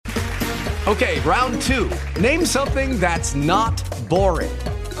Okay, round 2. Name something that's not boring.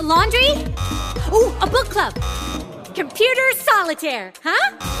 A laundry? Ooh, a book club. Computer solitaire,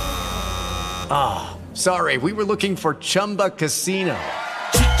 huh? Sorry, we were looking for Chumba Casino.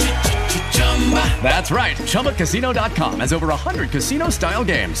 That's right. ChumbaCasino.com has over 100 casino-style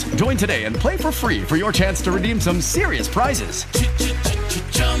games. Join today and play for free for your chance to redeem some serious prizes.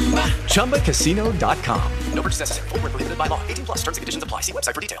 ChumbaCasino.com. No purchase necessary. Void where prohibited by law. 18 plus. Terms and conditions apply. See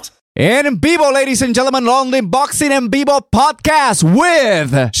website for details. And en vivo, ladies and gentlemen, Lonely Boxing en Vivo podcast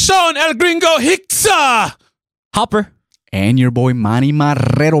with Sean El Gringo Hicksa, Hopper, and your boy Manny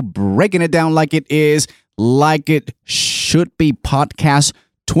Marrero, breaking it down like it is, like it should be. Podcast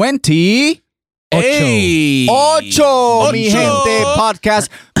 28, mi gente, podcast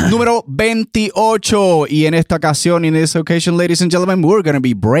número 28. Y en esta ocasión, in this occasion, ladies and gentlemen, we're going to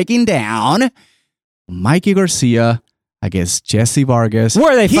be breaking down Mikey Garcia against Jesse Vargas.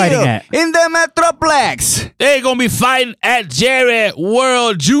 Where are they fighting at? In the Metroplex. They're going to be fighting at Jarrett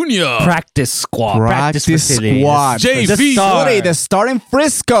World Jr. Practice squad. Practice facilities. squad. JV. The start in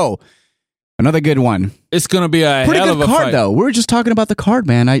Frisco. Another good one. It's going to be a Pretty hell good of a card, fight. though. We were just talking about the card,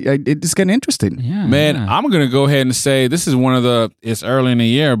 man. It's getting interesting. Yeah, Man, yeah. I'm going to go ahead and say this is one of the, it's early in the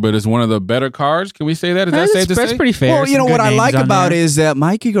year, but it's one of the better cards. Can we say that? Is that safe to That's say? pretty fair. Well, you know Some what good I names like on about there. is that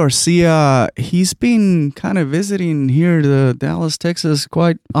Mikey Garcia, he's been kind of visiting here to Dallas, Texas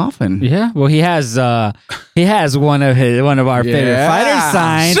quite often. Yeah, well, he has one of our favorite fighters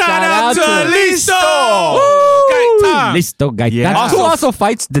signed. Shout out to Listo! Gaitán. Listo Gaitán. Yeah. Who also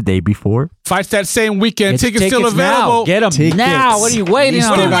fights the day before. Fights that same weekend. Get Tickets still available. Now. Get them Tickets. now. What are you waiting Listo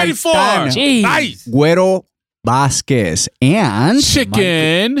What are you on? waiting for? Jeez. Nice. Güero Vasquez and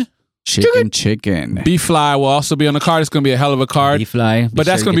Chicken. Chicken. B-Fly will also be on the card. It's going to be a hell of a card. B-Fly. But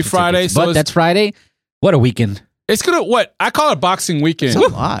that's going to be Friday, so But it's- that's Friday. What a weekend. It's going to, what? I call it boxing weekend. It's a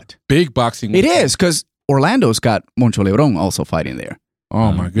lot. Big boxing It weekend. is, because Orlando's got Moncho Lebron also fighting there.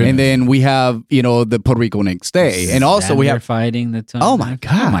 Oh, my goodness. And then we have, the Puerto Rico next day. And also we Xander have, fighting the time. oh my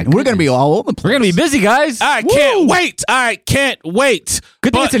God. We're going to be all over the place. We're going to be busy, guys. I can't wait. I can't wait.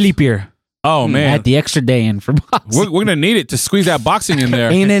 Good thing But- it's a leap year. Oh, man. Add the extra day in for boxing. We're going to need it to squeeze that boxing in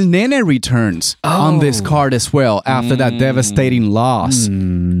there. And El Nene returns on this card as well after that devastating loss.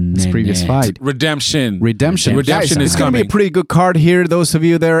 His previous fight. Redemption. Redemption. Redemption Guys, is it's going to be a coming. pretty good card here. Those of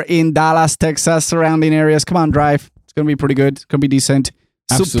you that are in Dallas, Texas, surrounding areas, come on, drive. It's going to be pretty good. It's going to be decent.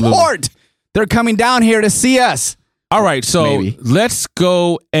 Absolutely. Support. They're coming down here to see us. All right, so Maybe. let's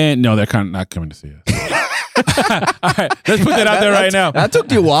go and no, they're not coming to see us. All right, let's put that out there right now. That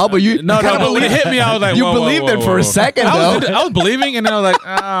took you a while, but you No, but when it hit me, I was like, you whoa, whoa, believed whoa, it for whoa, a whoa. second, I though. was believing, and then I was like,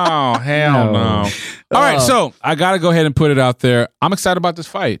 oh, hell no. All right, so I got to go ahead and put it out there. I'm excited about this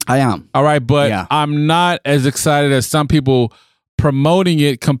fight. I am. All right, but Yeah. I'm not as excited as some people promoting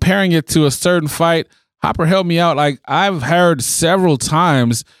it, comparing it to a certain fight. Hopper, help me out. Like, I've heard several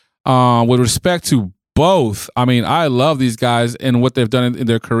times with respect to both. I mean, I love these guys and what they've done in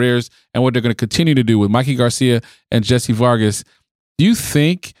their careers and what they're going to continue to do with Mikey Garcia and Jesse Vargas. Do you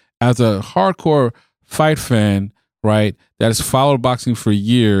think, as a hardcore fight fan, right, that has followed boxing for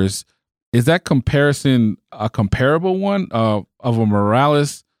years, is that comparison a comparable one of a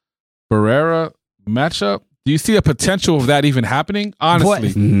Morales-Barrera matchup? Do you see a potential of that even happening?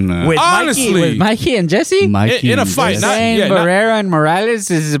 Honestly. No. With Honestly. with Mikey and Jesse? Mikey in a and fight, Jesse. not- Saying yeah, not- Barrera and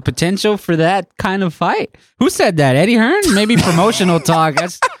Morales is a potential for that kind of fight. Who said that? Eddie Hearn? Maybe promotional talk.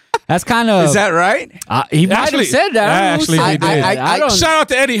 That's kind of. Is that right? He might Actually- have said that. I don't know who actually, said he did. that. I don't. Shout out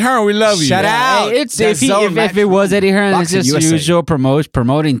to Eddie Hearn. We love you. Shout out. Hey, it's That if zone if it was Eddie Hearn, it's Boxing just USA. usual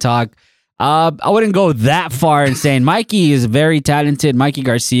promoting talk. I wouldn't go that far in saying Mikey is very talented. Mikey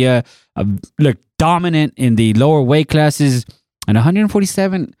Garcia, look dominant in the lower weight classes, and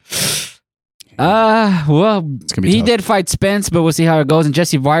 147. Well, gonna be he tough. did fight Spence, but we'll see how it goes. And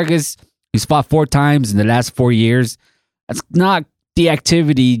Jesse Vargas, he's fought 4 times in the last 4 years. That's not the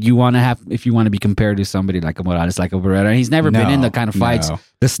activity you want to have if you want to be compared to somebody like a Morales, like a Barrera. He's never been in the kind of fights, no.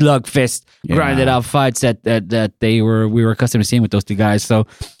 the slugfest, grinded out fights that we were accustomed to seeing with those 2 guys. So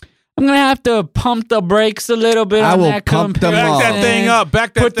I'm gonna have to pump the brakes a little bit. I on will that pump them Back up. that thing up.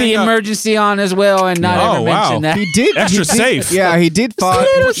 Back that Put thing the up. emergency on as well, and not Oh, ever wow. mention that. He did. Extra he did- safe. Yeah, he did Just a fight.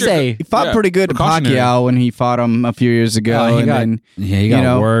 little safe. He fought Yeah, pretty good to precautionary. Pacquiao when he fought him a few years ago. Oh, he and got then, he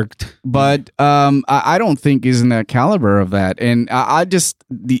got worked. But I don't think he's in that caliber of that. And I just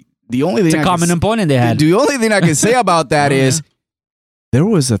the only thing It's a I common can, opponent they had. the only thing I can say about that Oh, is there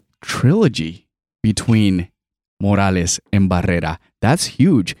was a trilogy between Morales and Barrera. That's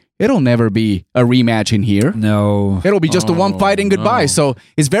huge. it'll never be a rematch in here. No. It'll be just a one fight and goodbye. no. So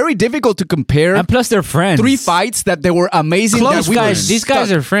it's very difficult to compare And plus, they're friends. 3 fights that they were amazing. Close that we guys. were These guys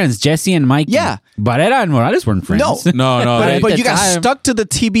stuck. are friends. Jesse and Mikey. Yeah. Barrera and Morales weren't friends. No. No, But But at you the got time- stuck to the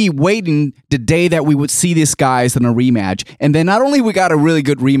TV waiting the day that we would see these guys in a rematch. And then not only we got a really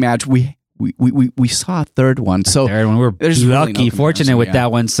good rematch, we saw a third one. So Third one. We're there's really lucky, no fortunate comparison, with yeah.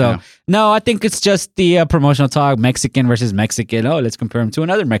 that one. So, Yeah. no, I think it's just the promotional talk, Mexican versus Mexican. Oh, let's compare them to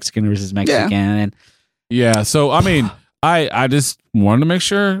another Mexican versus Mexican. And Yeah. So, I mean, I just wanted to make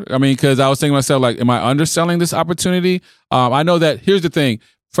sure. I mean, because I was thinking to myself, like, am I underselling this opportunity? I know that here's the thing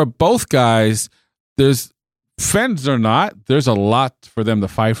for both guys, there's friends or not, there's a lot for them to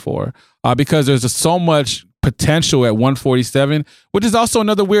fight for because there's just so much potential at 147, which is also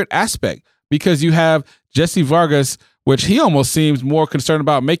another weird aspect because you have Jesse Vargas, which he almost seems more concerned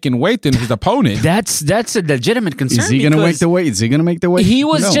about making weight than his opponent. that's a legitimate concern. is he going to make because the weight? Is he going to make the weight? He Who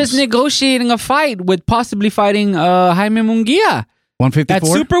was knows? just negotiating a fight with possibly fighting Jaime Munguia 154. at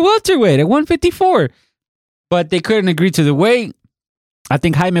super welterweight at 154. But they couldn't agree to the weight. I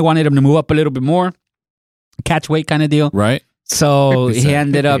think Jaime wanted him to move up a little bit more. Catch weight kind of deal. Right? So he 57,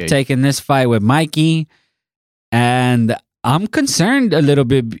 ended up 58. taking this fight with Mikey. And I'm concerned a little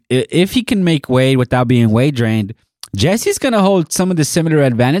bit if he can make weight without being weight drained. Jesse's going to hold some of the similar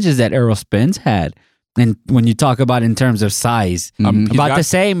advantages that Errol Spence had. And when you talk about in terms of size, He's about got-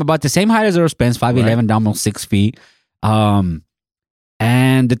 the same height as Errol Spence, 5'11", almost 6 feet.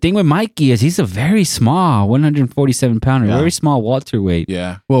 And the thing with Mikey is he's a very small 147 pounder, Yeah. very small welterweight.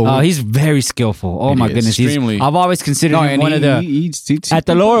 Yeah. Whoa, He's very skillful. Oh He my is. goodness, Extremely. I've always considered no, him and one of the he at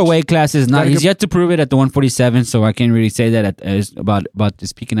the lower punch. weight classes. Not Gotta he's go- yet to prove it at the 147, so I can't really say that about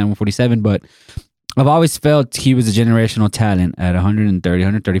his peaking at 147. But I've always felt he was a generational talent at 130,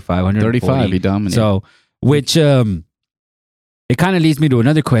 135, 140. 35, he dominated. So, which it kind of leads me to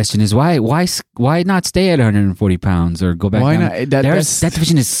another question: is why not stay at 140 pounds or go back? Why down? not? That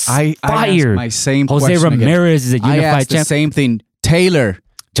division is I fire. asked my same Jose question again. Ramirez is a I unified asked the champ. same thing. Taylor.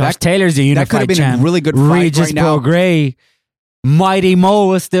 Josh That- Taylor's a unified could have been a champ. really good fight Regis right now. Gray, Mighty Mo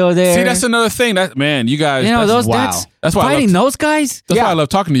was still there. See, that's another thing. That man, you guys. you know that's, those. wow. That's why I fighting love those guys. That's why I love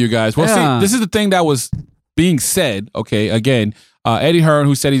talking to you guys. Well, Yeah. see, this is the thing that was being said. Okay, again, Eddie Hearn,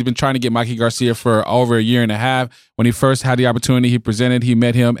 who said he's been trying to get Mikey Garcia for over a year and a half. When he first had the opportunity, he presented. He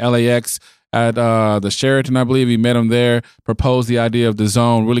met him LAX at the Sheraton, I believe. He met him there, proposed the idea of the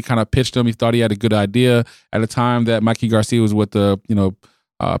zone, really kind of pitched him. He thought he had a good idea at a time that Mikey Garcia was with the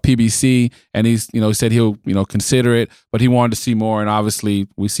PBC, and he said he'll consider it, but he wanted to see more. And obviously,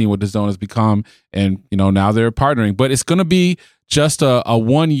 we've seen what the zone has become, and now they're partnering. But it's going to be just a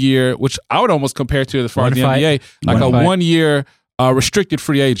 1 year, which I would almost compare to as far as the NBA, like One a fight. 1 year restricted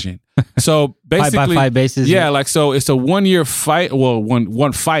free agent. So basically, 5x5 basis. yeah, like so it's a 1 year fight. Well,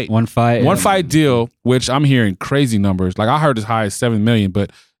 one fight, One fight. one fight deal, which I'm hearing crazy numbers. Like I heard as high as 7 million,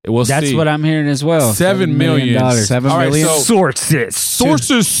 but we'll That's see. what I'm hearing as well. $7 million. $7 All right, million? so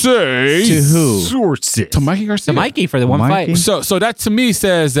sources say To who? Sources. to Mikey Garcia. To Mikey for the one Mikey? fight. So that to me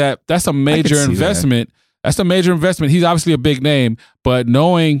says that's a major see that. investment. That's a major investment. He's obviously a big name, but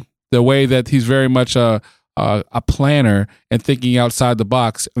knowing the way that he's very much a planner and thinking outside the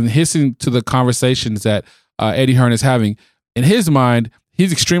box and listening to the conversations that Eddie Hearn is having, in his mind,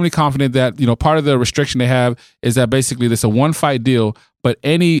 he's extremely confident that part of the restriction they have is that basically this is a one fight deal, but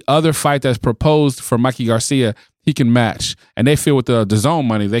any other fight that's proposed for Mikey Garcia, he can match. And they feel with the DAZN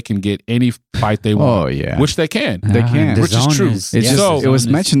money, they can get any fight they want. Oh, yeah. Which they can. They can. The Which is zone true. It's Yeah. just, So- it was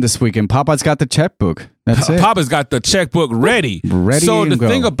mentioned this weekend. Papa's got the checkbook. That's it. Papa's got the checkbook ready. Ready So to the go.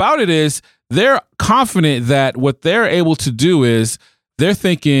 thing about it is they're confident that what they're able to do is they're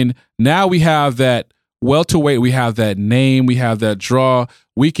thinking, now we have that welterweight, we have that name, we have that draw,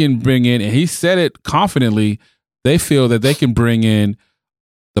 we can bring in, and he said it confidently, they feel that they can bring in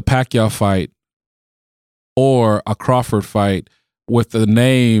the Pacquiao fight or a Crawford fight with a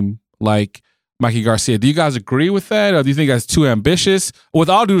name like Mikey Garcia. Do you guys agree with that, or do you think that's too ambitious? With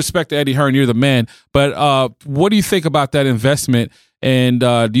all due respect to Eddie Hearn, you're the man, but what do you think about that investment? And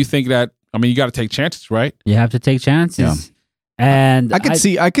do you think that, you got to take chances, right? You have to take chances. Yeah. And I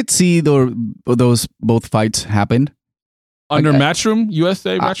could see those both fights happened. Under I- Matchroom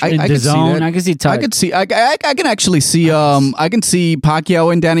USA, Matchroom? in I the could see zone, that. I can see. I could see. I can actually see. I can see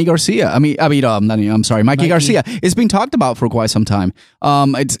Pacquiao and Danny Garcia. I'm sorry, Mikey Garcia. It's been talked about for quite some time.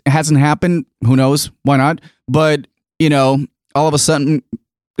 It hasn't happened. Who knows? Why not? But all of a sudden,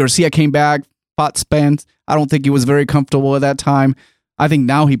 Garcia came back, fought Spence. I don't think he was very comfortable at that time. I think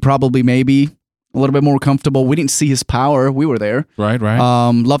now he probably may be a little bit more comfortable. We didn't see his power. We were there. Right.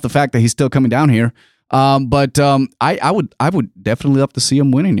 Love the fact that he's still coming down here. But I would definitely love to see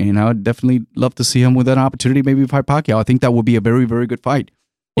him winning, and I would definitely love to see him with an opportunity maybe to fight Pacquiao. I think that would be a very, very good fight.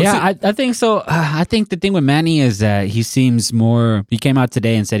 I think so. I think the thing with Manny is that he seems more. He came out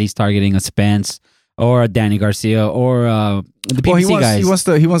today and said he's targeting a Spence or a Danny Garcia or the PBC guys. He wants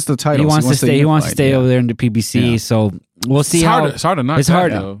the title. He wants to stay over there in the PBC. Yeah. So we'll see it's hard to knock. It's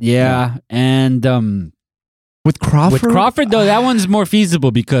hard. Yeah. And with Crawford though, that one's more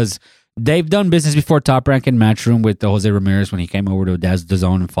feasible because they've done business before, Top Rank and Matchroom with Jose Ramirez when he came over to the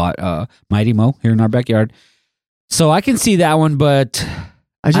zone and fought Mighty Mo here in our backyard. So I can see that one, but.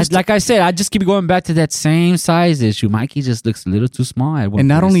 Like I said, I just keep going back to that same size issue. Mikey just looks a little too small. And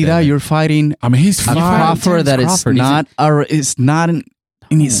not only that, you're fighting. I mean, he's fighting Crawford that it's not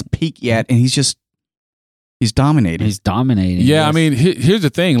in his peak yet, and he's dominating. He's dominating. Yeah, yes. I mean, here's the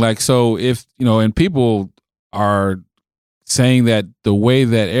thing. Like, so if and people are saying that the way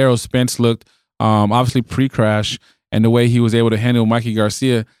that Errol Spence looked, obviously pre-crash, and the way he was able to handle Mikey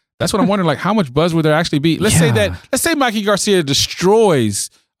Garcia. That's what I'm wondering, like, how much buzz would there actually be? Let's say Mikey Garcia destroys,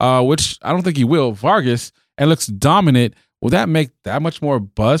 which I don't think he will, Vargas, and looks dominant. Will that make that much more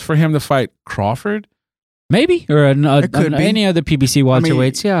buzz for him to fight Crawford? Maybe. Or any other PBC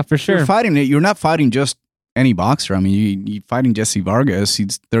welterweights. Yeah, for sure. You're not fighting just any boxer. I mean, you're fighting Jesse Vargas.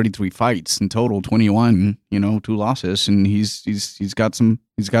 He's 33 fights in total, 21, 2 losses. And he's got some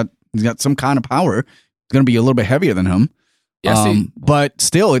kind of power. He's going to be a little bit heavier than him. Yeah, but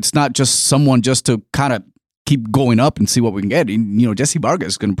still, it's not just someone just to kind of keep going up and see what we can get. And, Jesse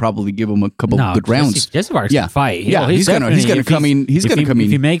Vargas is going to probably give him a couple good rounds. Jesse Vargas can fight. He's going to come in. He's going to come in.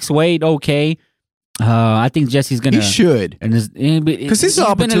 If he makes weight, okay. I think Jesse's going to. He should. Because he's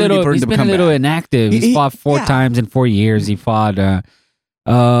been a little inactive. He's fought 4 times in 4 years. He fought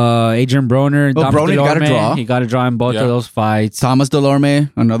Adrian Broner. Broner got a draw. He got a draw in both of those fights. Thomas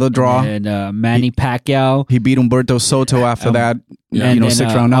Delorme, another draw. And Manny Pacquiao. He beat Humberto Soto after that.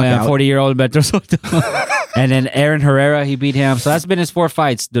 6-round knockout. 40-year-old Humberto Soto. And then Aaron Herrera, he beat him. So that's been his 4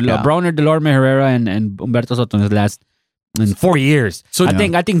 fights. Broner, Delorme, Herrera, and Humberto Soto in his last in 4 years. So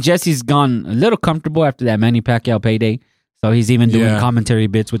I think Jesse's gone a little comfortable after that Manny Pacquiao payday. So he's even doing commentary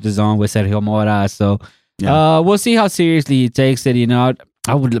bits with the zone with Sergio Mora. So we'll see how seriously he takes it.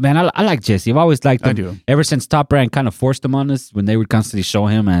 I like Jesse. I've always liked him. I do. Ever since Top Rank kind of forced him on us when they would constantly show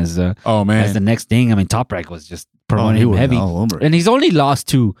him as as the next thing. I mean, Top Rank was just promoting him heavy. And he's only lost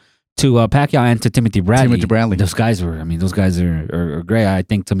to Pacquiao and to Timothy Bradley. Those guys are great. I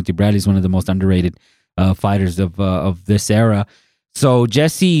think Timothy Bradley is one of the most underrated fighters of this era. So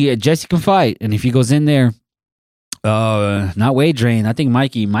Jesse can fight, and if he goes in there, not weight drain. I think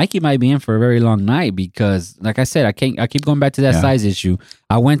Mikey might be in for a very long night because, like I said, I keep going back to that size issue.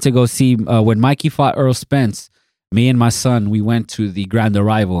 I went to go see when Mikey fought Errol Spence. Me and my son, we went to the Grand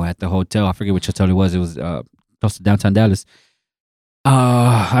Arrival at the hotel. I forget which hotel it was. It was close to downtown Dallas.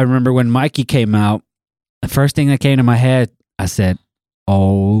 I remember when Mikey came out. The first thing that came to my head, I said,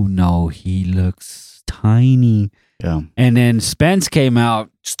 "Oh no, he looks tiny." Yeah. And then Spence came out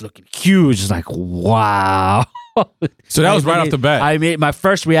just looking huge. Just like, wow. So that was right off the bat. I made my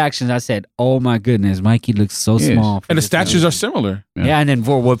first reaction. I said, "Oh my goodness, Mikey looks so small." And the statues are similar. Yeah, and then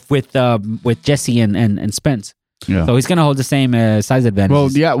with Jesse and Spence. Yeah. So he's gonna hold the same size advantage. Well,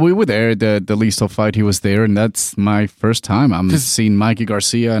 yeah, we were there. The Listo fight, he was there, and that's my first time I'm seeing Mikey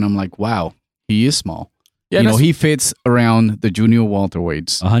Garcia, and I'm like, wow, he is small. Yeah, he fits around the junior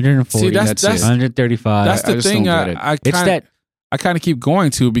welterweights. 140. See, that's 135. That's the thing. I kind of keep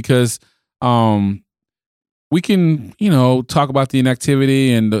going to because we can, talk about the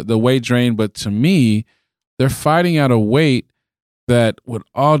inactivity and the weight drain, but to me, they're fighting at a weight that, with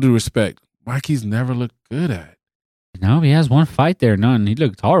all due respect, Mikey's never looked good at. No, he has one fight there. None. He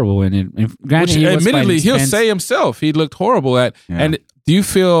looked horrible in it. And granted, admittedly, he'll say himself he looked horrible at. Yeah. And do you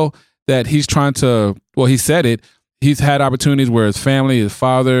feel that he's trying to? Well, he said it. He's had opportunities where his family, his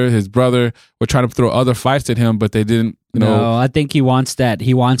father, his brother were trying to throw other fights at him, but they didn't. No, I think he wants that.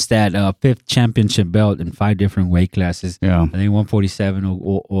 He wants that 5th championship belt in 5 different weight classes. Yeah, I think 147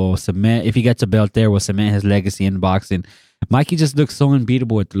 will cement. If he gets a belt there, will cement his legacy in boxing. Mikey just looks so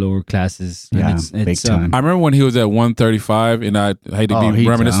unbeatable at the lower classes. Yeah, big time. I remember when he was at 135, and I hate to be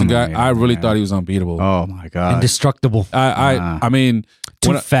reminiscent guy. I really thought he was unbeatable. Oh my god, indestructible. I mean,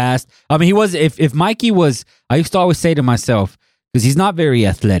 too fast. I mean, he was. If Mikey was, I used to always say to myself, because he's not very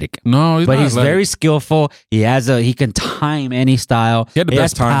athletic. No, he's very skillful. He can time any style. He had the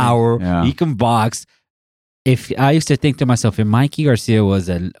best power. Yeah. He can box. If I used to think to myself, if Mikey Garcia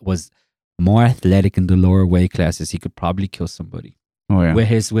was more athletic in the lower weight classes, he could probably kill somebody. Oh yeah, with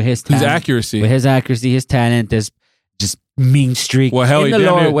his talent, his accuracy, his talent. just mean streak Well, hell, in he the damn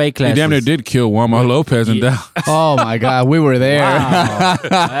lower near- weight He classes. damn near did kill Juanma Lopez in Dallas. Oh my God, we were there. Wow.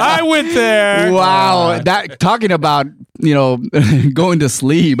 I went there. Wow, that talking about going to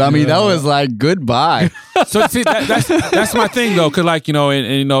sleep. I mean, that was like goodbye. So see, that's my thing though, because like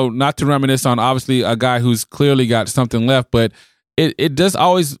and not to reminisce on obviously a guy who's clearly got something left, but it does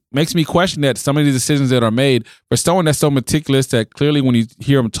always makes me question that some of these decisions that are made for someone that's so meticulous that clearly when you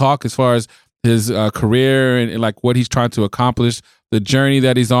hear him talk as far as his career and like what he's trying to accomplish, the journey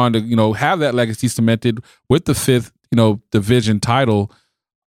that he's on to have that legacy cemented with the 5th division title.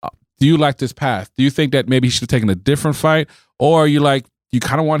 Do you like this path? Do you think that maybe he should have taken a different fight, or you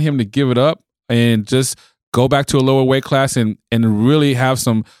kind of want him to give it up and just go back to a lower weight class and really have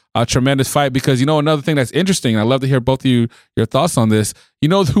some tremendous fight? Because another thing that's interesting, I'd love to hear both of your thoughts on this. You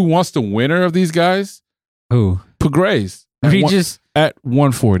know who wants the winner of these guys? Who? Pagres. Regis At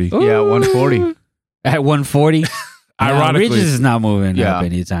 140. Yeah, 140. at 140. Ironically. Regis is not moving Yeah. up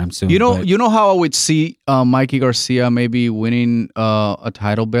anytime soon. You but- know how I would see Mikey Garcia maybe winning a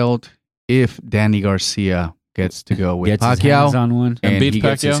title belt if Danny Garcia gets to go with gets his hands Pacquiao on one. And and beats he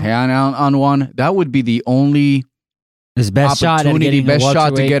gets his Pacquiao? hand on one. That would be the only His best shot at opportunity, getting best a shot to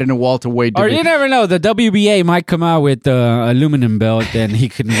welterweight. get in a welterweight Or division. you never know. The WBA might come out with the aluminum belt, and he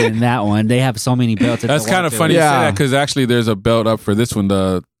could win that one. They have so many belts. At That's the kind of funny welterweight. you say Yeah. that because actually there's a belt up for this one.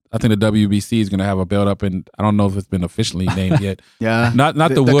 I think the WBC is going to have a belt up, and I don't know if it's been officially named yet. Yeah, Not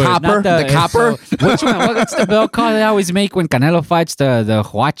the wood. copper. Not The copper? Which one? What's the belt called they always make when Canelo fights the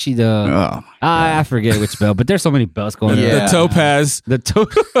Huachi? Oh, I forget which belt, but there's so many belts going on. Yeah. The topaz. The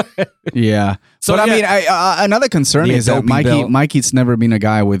yeah. So, but yeah. I mean, another concern The is that Adobe belt. Mikey's never been a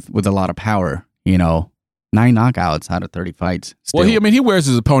guy with a lot of power. 9 knockouts out of 30 fights. Well, still. he wears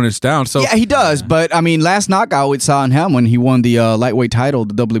his opponents down. So Yeah, he does. But I mean, last knockout we saw in him when he won the lightweight title,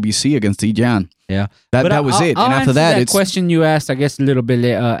 the WBC against Tijan. Yeah, That was it. I'll And after answer that, it's question you asked, I guess, a little bit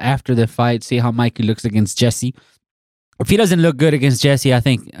after the fight. See how Mikey looks against Jesse. If he doesn't look good against Jesse, I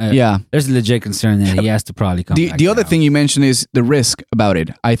think there's a legit concern that he has to probably come back The other down. thing you mentioned is the risk about it.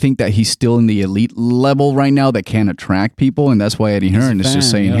 I think that he's still in the elite level right now that can attract people, and that's why Eddie Hearn is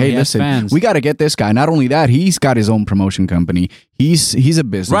just saying, "Hey, he has listen, fans. we got to get this guy." Not only that, he's got his own promotion company. He's a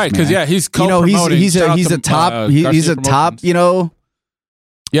business right, because he's You know, co-promoting. he's Shout out a to, top. He's Garcia a top. Promotions.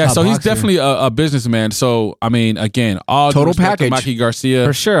 Yeah, Top so he's boxer. definitely a businessman. So I mean, again, all Total due respect to package. Mikey Garcia.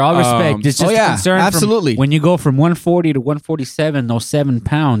 For sure, all respect. It's just oh, yeah, a concern from absolutely. when you go from 140 to 147, those 7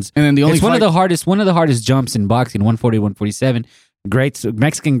 pounds. And then the only it's one of fight- the hardest jumps in boxing, 140 to 147.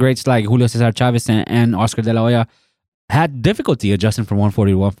 Mexican greats like Julio Cesar Chavez and Oscar De La Hoya had difficulty adjusting from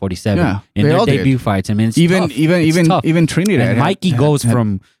 140 to 147 Yeah, in they their all did. debut fights. I mean, it's even tough. It's tough. even Trinidad. And had- Mikey had- goes had-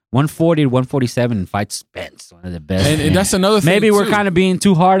 from 140 to 147 and fights Spence, one of the best. And that's another thing. Maybe we're too. kind of being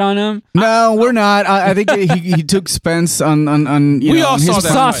too hard on him. No, we're not. I think he took Spence on We all on his saw He that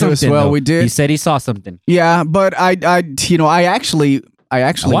saw fight. something. as well. though. We did. He said he saw something. Yeah, but I actually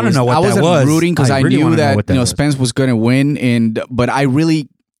wanna was, know what I that wasn't was. rooting because I I really knew wanna know that what that was. Spence was going to win, but I really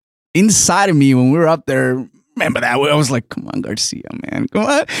inside of me when we were up there. Remember that? I was like, "Come on, Garcia, man, come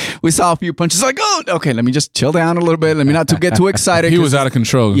on." We saw a few punches, like, "Oh, okay, let me just chill down a little bit. Let me not to get too excited." He 'cause- was out of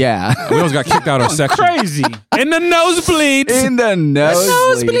control. yeah. We almost got kicked out of our section. Crazy. In the nosebleeds. In the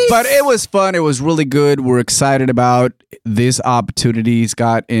nosebleeds. But it was fun. It was really good. We're excited about this opportunity he's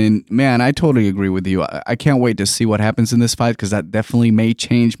got. And man, I totally agree with you. I can't wait to see what happens in this fight because that definitely may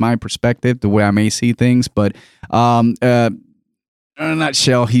change my perspective, the way I may see things. But in a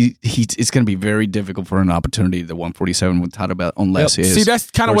nutshell, it's going to be very difficult for an opportunity the 147 with title belt unless it is. See,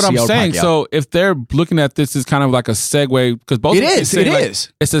 that's kind of what I'm Garcia or saying. Pacquiao. So if they're looking at this as kind of like a segue, because both It of you is, say, it like,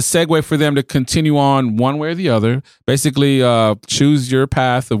 is. It's a segue for them to continue on one way or the other. Basically, choose your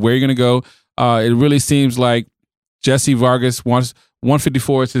path of where you're going to go. It really seems like Jesse Vargas wants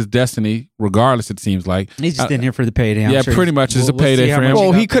 154 is his destiny, regardless. It seems like He's just in here for the payday. I'm yeah, sure pretty much. It's a payday see how for him. much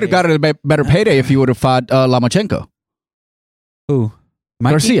Well, he got could have paid. gotten a better payday if he would have fought Lomachenko. Who?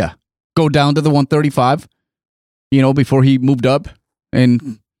 Mikey? Garcia. Go down to the 135, before he moved up.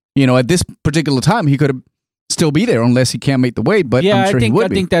 And, at this particular time, he could have still be there unless he can't make the weight, but Yeah, I'm sure I think he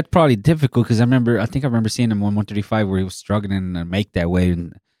would be. that's probably difficult because I remember seeing him on 135 where he was struggling to make that weight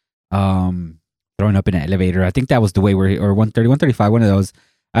and throwing up in an elevator. I think that was the way or 130, 135, one of those.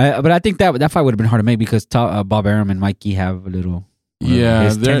 But I think that fight would have been hard to make because Bob Arum and Mikey have a little. Yeah,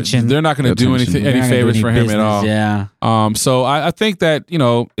 his tension. they're not going to do Tension. anything, They're any not gonna do favors any for him at business, all. Yeah. So I think that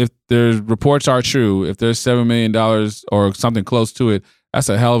if there's reports are true, if there's $7 million or something close to it, that's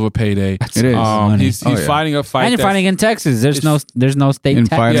a hell of a payday. It is. money. He's Oh, yeah. fighting a fight. And you're that's- fighting in Texas. There's no state In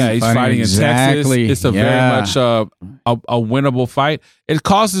tax. fighting- Yeah, he's fighting in exactly. Texas. It's a very much a winnable fight. It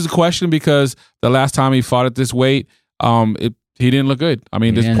causes a question because the last time he fought at this weight, he didn't look good. I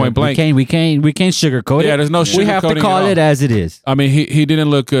mean, just point blank. We can't sugarcoat it. Yeah, there's no sugarcoating. We have to call it as it is. I mean, he didn't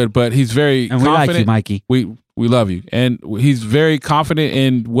look good, but he's very And we confident. like you, Mikey. We love you, and he's very confident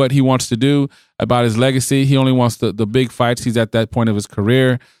in what he wants to do about his legacy. He only wants the big fights. He's at that point of his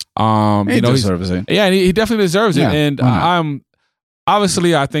career. He deserves it. Yeah, he definitely deserves it. Yeah, And why not?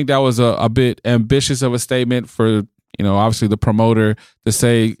 obviously, I think that was a bit ambitious of a statement for, obviously the promoter to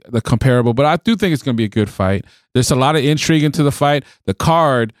say the comparable, but I do think it's going to be a good fight. There's a lot of intrigue into the fight. The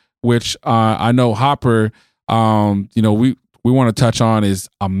card, which I know Hopper, we want to touch on, is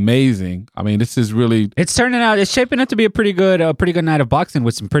amazing. I mean, this is really... It's shaping up to be a pretty good night of boxing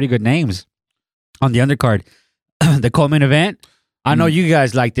with some pretty good names on the undercard. The co-main event. I know you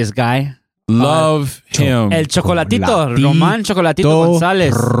guys like this guy. Love him. El Chocolatito, Roman Chocolatito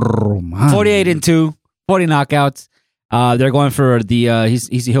Gonzalez. 48-2, 40 knockouts. They're going for the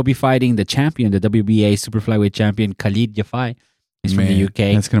he'll be fighting the champion, the WBA super flyweight champion Khalid Yafai. He's from the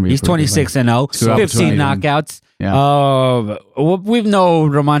UK. That's gonna be He's 26-0, 15 knockouts. Yeah. We've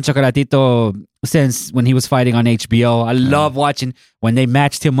known Roman Chocolatito since when he was fighting on HBO. I love watching when they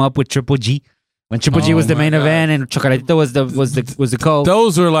matched him up with Triple G. When Triple G was the main event and Chocolatito was the co.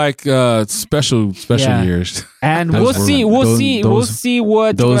 Those were like special years. And we'll see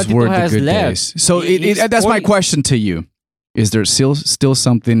what those Chocolatito were the has good left. days. So that's my question to you: is there still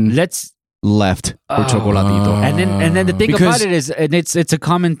something left for Chocolatito? And then the thing about it is, and it's a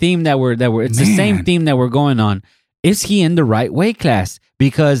common theme that we're it's the same theme that we're going on. Is he in the right weight class?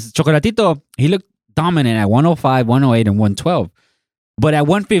 Because Chocolatito, he looked dominant at 105, 108, and 112, but at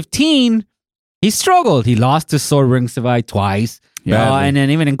 115. He struggled. He lost to Sorbring Savai twice. And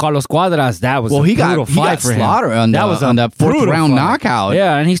then even in Carlos Cuadras, that was a brutal fight for him. Slaughtered on that fourth round knockout.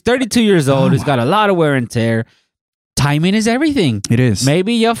 Yeah, and he's 32 years old. He's got a lot of wear and tear. Timing is everything. It is.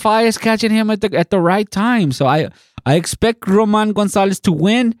 Maybe Yafai is catching him at the right time. So I expect Roman Gonzalez to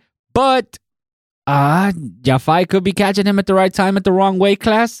win, but Yafai could be catching him at the right time at the wrong weight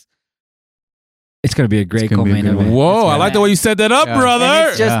class. It's going to be a great co-main event. Whoa, I like the way you set that up,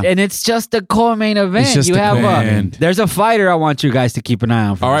 brother. And it's just a co-main event. It's just you have co-main. there's a fighter I want you guys to keep an eye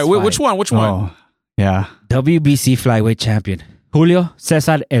on for All right, this fight. which one? Oh, yeah. WBC flyweight champion Julio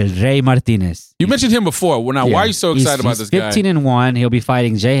Cesar El Rey Martinez. You mentioned him before. Well, now, why are you so excited about this guy? 15-1. He'll be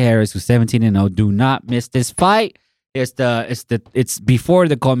fighting Jay Harris, who's 17-0. Do not miss this fight. It's before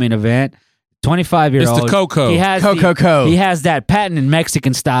the co-main event. 25-year-old. It's the Coco. He has that patented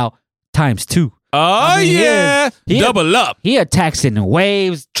Mexican style times 2. Oh, yeah. Double up. He attacks in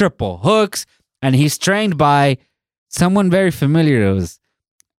waves, triple hooks, and he's trained by someone very familiar. It was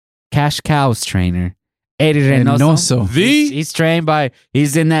Cash Cow's trainer, Eddie Reynoso. He's trained by.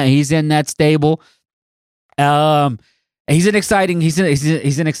 He's in that stable. He's an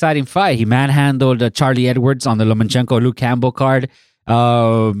exciting fight. He manhandled Charlie Edwards on the Lomachenko Luke Campbell card.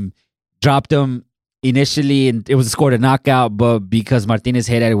 Dropped him initially, and it was scored a knockout, but because Martinez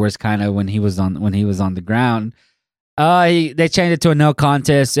hit Edwards kind of when he was on the ground, they changed it to a no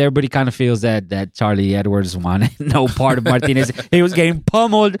contest. Everybody kind of feels that Charlie Edwards wanted no part of Martinez. He was getting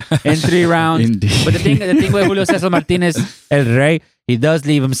pummeled in 3 rounds. Indeed. But the thing with Julio Cesar Martinez El Rey, he does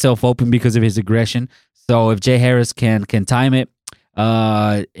leave himself open because of his aggression. So if Jay Harris can time it,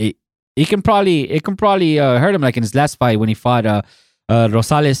 it can probably hurt him. Like in his last fight when he fought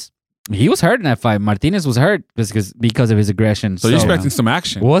Rosales. He was hurt in that fight. Martinez was hurt because of his aggression. So you're expecting some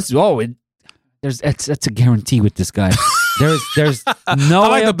action. That's a guarantee with this guy. There's no I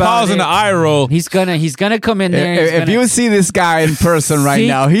like the pause and the eye roll. He's gonna come in there. If you see this guy in person right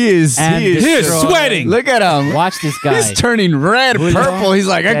now, he is sweating. Look at him. Watch this guy. He's turning red, purple. He's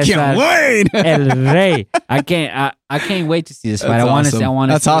like, I can't wait. El Rey. I can't wait to see this fight. I want to see.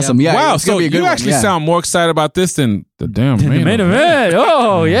 That's awesome. Yeah. Wow. It's gonna So be a good you one. actually Yeah. sound more excited about this than the damn main event.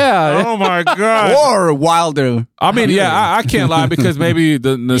 Oh yeah. Oh my god. Or Wilder. I mean, yeah, I can't lie because maybe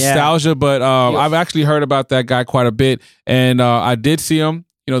the nostalgia, but I've actually heard about that guy quite a bit, and I did see him,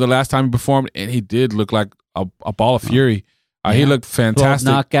 the last time he performed, and he did look like a ball of fury. He looked fantastic.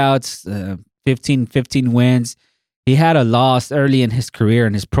 12 knockouts, 15 wins. He had a loss early in his career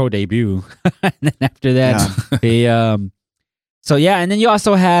in his pro debut, and then after that, he. So yeah, and then you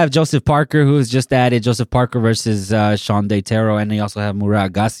also have Joseph Parker, who's just added. Joseph Parker versus Sean Day-Taro, and you also have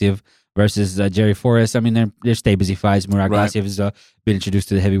Murat Gassiev versus Jerry Forrest. I mean, they're stay busy fights. Murat Gassiev has been introduced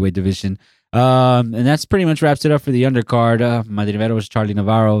to the heavyweight division. And that's pretty much wraps it up for the undercard. Madrivero was Charlie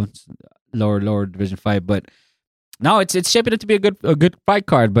Navarro, lower division fight. But no, it's shaping up to be a good fight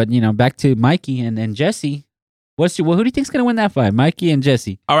card. But back to Mikey and Jesse. Who do you think's gonna win that fight? Mikey and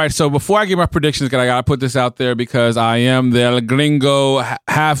Jesse. All right, so before I give my predictions, I gotta put this out there because I am the El Gringo,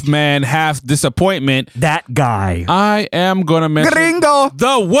 half man, half disappointment. That guy. I am gonna mention Gringo.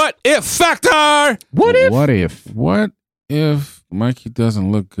 the what if factor. What if? What if Mikey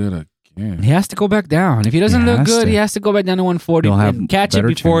doesn't look good again? He has to go back down. If he doesn't look good, he has to go back down to 140 He'll have and catch it better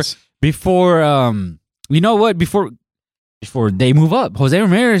before chance. you know what? Before they move up. Jose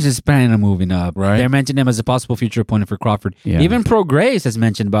Ramirez is planning on moving up. Right. They're mentioning him as a possible future opponent for Crawford. Yeah. Even Pro Grace has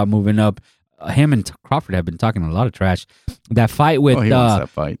mentioned about moving up. Him and Crawford have been talking a lot of trash. That fight with Oh, he wants that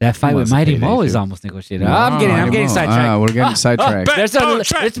fight. that fight He with wants a Mighty payday, Mo is too. almost negotiated. No, I'm getting sidetracked. We're getting sidetracked.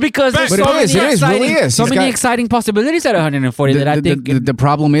 It's because there's But so it is, many it is, exciting, really is. so He's many got- exciting possibilities at 140 that I think. the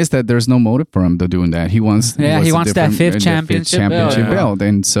problem is that there's no motive for him to doing that. He wants He a wants that different- fifth championship championship belt. belt,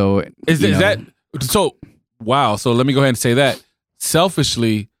 and so Is you know, that so? Wow. So let me go ahead and say that.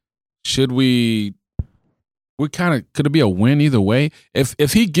 Selfishly, should we kind of could it be a win either way?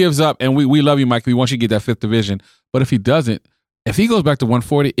 If he gives up, and we love you, Mike, we want you to get that 5th division. But if he doesn't, if he goes back to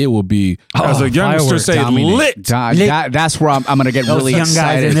 140, it will be as a youngster fireworks. say lit. That's where I'm gonna get really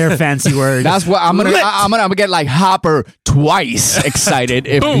excited. their fancy words. That's what I'm gonna get like Hopper twice excited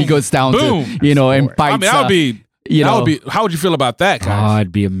if he goes down Boom. to and fights. I mean, that would be. you That know, would be. How would you feel about that, guys? Oh,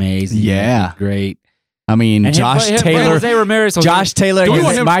 it'd be amazing. Yeah. It'd be great. I mean, And Josh Taylor, Jose Ramirez. Josh Taylor Do we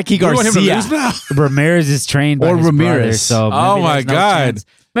want against him- Mikey do we want him to Garcia. lose now? Ramirez is trained by Or his Ramirez. brother, so Oh, maybe my there's no God. chance.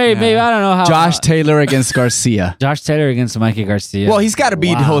 Maybe I don't know how. Josh Taylor against Garcia. Josh Taylor against Mikey Garcia. Well, he's got to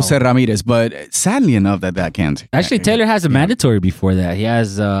beat Wow. Jose Ramirez, but sadly enough, that can't. Actually, Taylor has a mandatory before that. He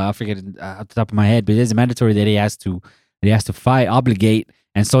has I forget it off the top of my head, but there's a mandatory that he has to fight, obligate,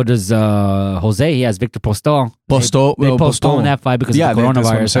 and so does Jose. He has Victor Postol. They postponed Postol. that fight because Yeah, of the that's what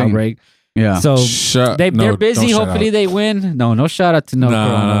I'm coronavirus saying. outbreak. Yeah. So they're No, busy. don't shout Hopefully out. they win. No shout out to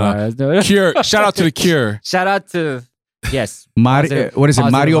coronavirus. Cure. Shout out to the Cure. Shout out to what is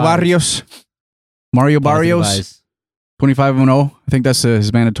it? Mario Positive Barrios? Mario Barrios, Positive 25-0. I think that's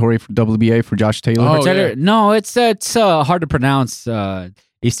his mandatory for WBA for Josh Taylor. Oh, Taylor, yeah. no, it's hard to pronounce.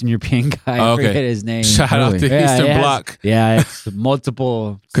 Eastern European guy. I Okay. forget his name. Shout out to Yeah, Eastern it has- Bloc. Yeah, it's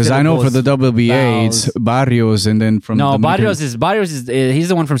multiple. Because I know for the WBA, it's vowels. Barrios, and then from No, Dominican- Barrios is he's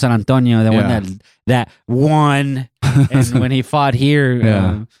the one from San Antonio, the Yeah. one that won, and when he fought here,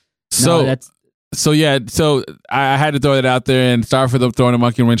 Yeah. So that's So I had to throw that out there, and sorry for them throwing a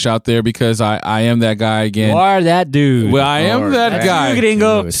monkey wrench out there because I am that guy again. you are that dude. Well, I am that That's guy. you,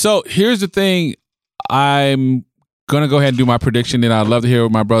 gringo. So here's the thing. I'm going to go ahead and do my prediction, and I'd love to hear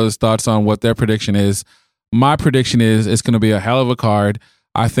my brother's thoughts on what their prediction is. My prediction is it's going to be a hell of a card.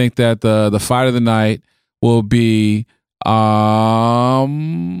 I think that the fight of the night will be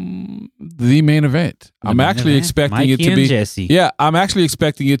the main event. I'm main actually event? expecting Mikey it to and be. Jesse. Yeah, I'm actually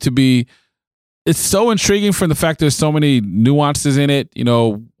expecting it to be. It's so intriguing from the fact there's so many nuances in it. You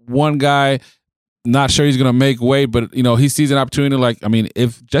know, one guy, not sure he's going to make weight, but, you know, he sees an opportunity. Like, I mean,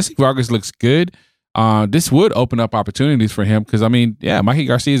 if Jesse Vargas looks good, this would open up opportunities for him because, I mean, yeah, Mikey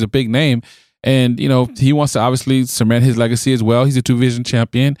Garcia is a big name. And, you know, he wants to obviously cement his legacy as well. He's a two-division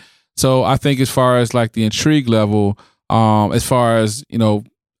champion. So I think as far as like the intrigue level, as far as, you know,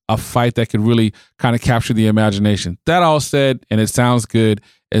 a fight that could really kind of capture the imagination. That all said, and it sounds good,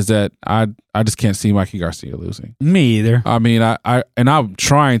 is that I just can't see Mikey Garcia losing. Me either. I mean, I'm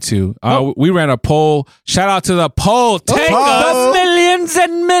trying to. We ran a poll. Shout out to the poll taker. The millions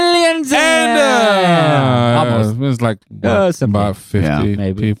and millions And almost. it was like some about 50 Yeah,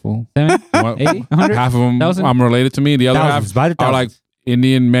 maybe. people. 70, One- 80, 100? half of them 1,000? I'm related to me. The other Thousands, by half the are like thousands.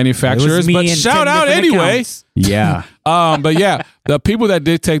 Indian manufacturers. me But and shout 10 out different anyway. accounts. Yeah. But yeah, the people that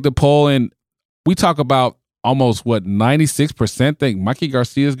did take the poll, and we talk about almost 96% think Mikey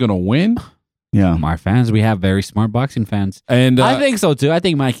Garcia is going to win. Yeah. Our fans, we have very smart boxing fans. And I think so too. I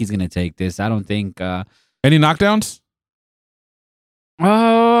think Mikey's gonna take this. I don't think. any knockdowns?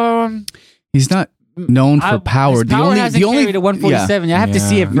 He's not known for power. His power hasn't carried to 147. I have to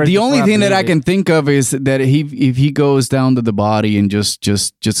see it. First The only before thing that I believe can think of is that if he goes down to the body and just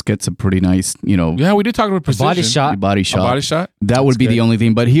gets a pretty nice, you know, Yeah, we did talk about it. precision. Body shot. body A shot. body shot. That would be good. the only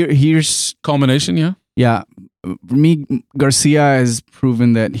thing. But here's Culmination, yeah. yeah. For me, Garcia has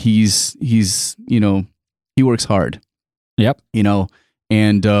proven that he's you know, he works hard. Yep. You know,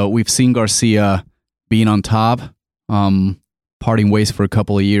 and we've seen Garcia being on top, parting ways for a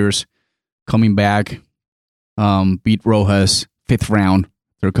couple of years, coming back, beat Rojas 5th round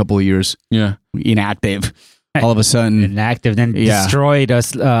for a couple of years, Yeah. inactive. All of a sudden, Inactive, then Yeah. destroyed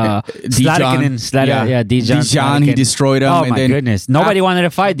us. Dijon, Dijon, he destroyed him. Oh and my then goodness! Nobody wanted to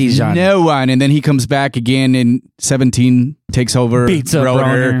fight Dijon. No one. And then he comes back again in 17, takes over Beats up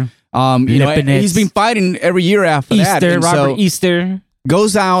Broner. He's been fighting every year after that. And Robert Easter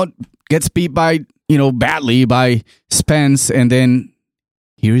goes out, gets beat by, badly by Spence, and then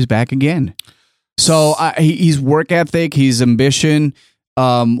here he's back again. So his work ethic, his ambition,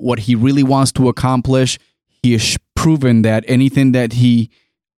 what he really wants to accomplish, he has proven that anything that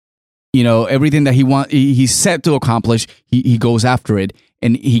everything that he's set to accomplish, he goes after it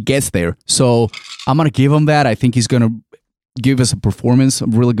and he gets there. So I'm going to give him that. I think he's going to give us a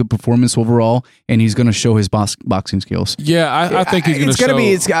really good performance overall, and he's going to show his boxing skills. Yeah, I think he's going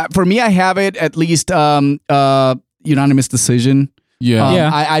to show. For me, I have it at least unanimous decision. Yeah,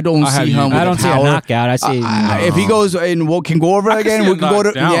 I don't see him. I don't see a knockout. I see if he goes and we can go over it again. We can go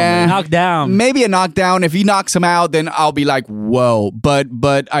to knockdown. Maybe a knockdown. If he knocks him out, then I'll be like, whoa. But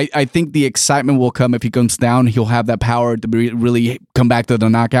I think the excitement will come if he comes down. He'll have that power to really come back to the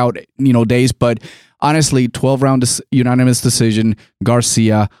knockout days. But honestly, 12-round unanimous decision.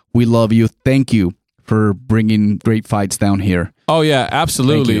 Garcia, we love you. Thank you for bringing great fights down here. Oh yeah,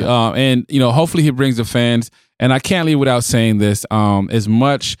 absolutely. And hopefully he brings the fans. And I can't leave without saying this. As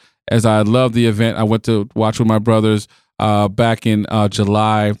much as I love the event, I went to watch with my brothers back in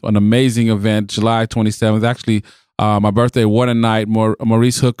July, an amazing event, July 27th. Actually, my birthday, what a night.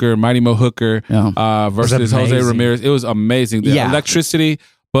 Maurice Hooker, Mighty Mo Hooker versus Jose Ramirez. It was amazing. The electricity.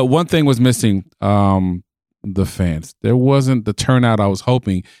 But one thing was missing, the fans. There wasn't the turnout I was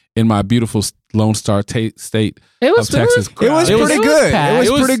hoping in my beautiful Lone Star state of Texas. It was pretty good.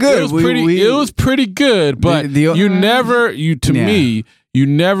 It was pretty good, but you never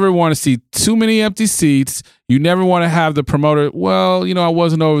want to see too many empty seats. You never want to have the promoter, I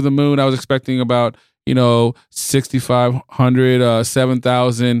wasn't over the moon. I was expecting about, 6,500,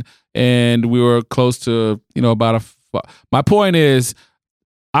 7,000, and we were close to, about my point is,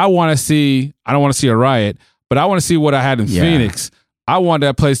 I don't want to see a riot, but I want to see what I had in Phoenix. I want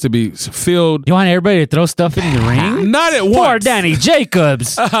that place to be filled. You want everybody to throw stuff in the ring? Not at once. Poor Danny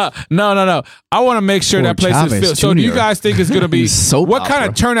Jacobs. No. I want to make sure that place is filled. So do you guys think it's going to be what kind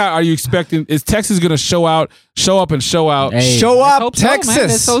of turnout are you expecting? Is Texas going to show up and show out? Hey, show up,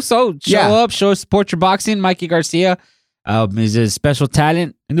 Texas. Show up, support your boxing. Mikey Garcia is a special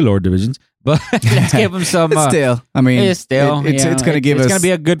talent in the lower divisions. But let's give him some. It's going to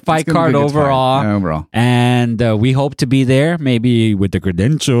be a good fight card overall. And we hope to be there, maybe with the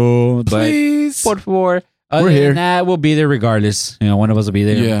credential. Please. But we're here. Than that, we'll be there regardless. One of us will be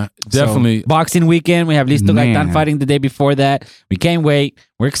there. Yeah, definitely. So, boxing weekend. We have Listo Gaitan fighting the day before that. We can't wait.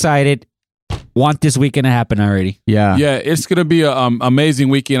 We're excited. Want this weekend to happen already. Yeah, it's going to be an amazing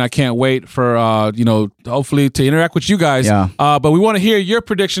weekend. I can't wait for, hopefully to interact with you guys. Yeah. But we want to hear your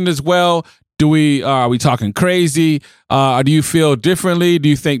prediction as well. Are we talking crazy? Do you feel differently? Do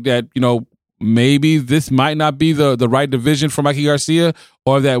you think that, maybe this might not be the right division for Mikey Garcia,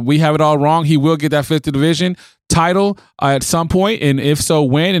 or that we have it all wrong? He will get that 5th division title at some point, and if so,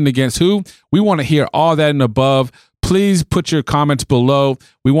 when and against who? We want to hear all that and above. Please put your comments below.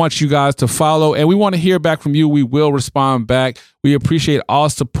 We want you guys to follow, and we want to hear back from you. We will respond back. We appreciate all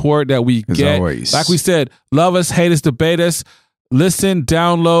support that we get. Always. Like we said, love us, hate us, debate us. Listen,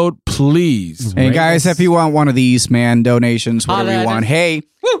 download, please. And guys, if you want one of these, donations, whatever you want. Hey,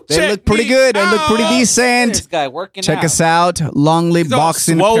 they look pretty good. They look pretty decent. This guy working Check out. us out. Longley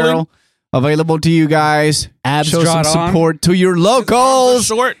Boxing Apparel. Available to you guys. Abs Show some support to your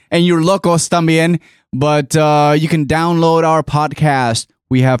locals and your locos también. But you can download our podcast.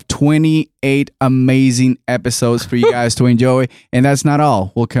 We have 28 amazing episodes for you guys to enjoy. And that's not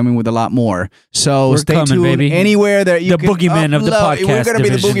all. We'll come in with a lot more. So stay tuned. Baby. Anywhere that you the can boogeyman of the podcast. We're going to be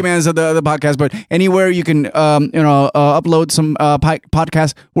the boogeymans of the podcast. But anywhere you can upload some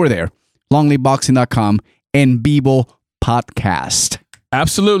podcasts, we're there. longleyboxing.com and Bibo Podcast.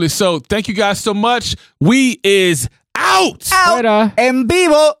 Absolutely. So thank you guys so much. We is out. En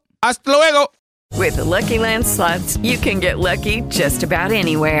vivo. Hasta luego. With the Lucky Land Slots, you can get lucky just about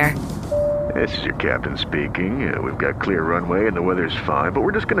anywhere. This is your captain speaking. We've got clear runway and the weather's fine, but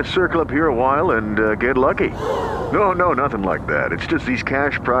we're just going to circle up here a while and get lucky. No, nothing like that. It's just these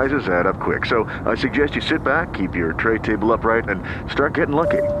cash prizes add up quick. So I suggest you sit back, keep your tray table upright, and start getting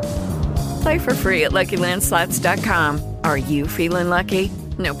lucky. Play for free at LuckyLandSlots.com. Are you feeling lucky?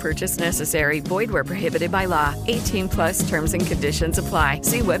 No purchase necessary. Void where prohibited by law. 18+ terms and conditions apply.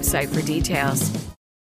 See website for details.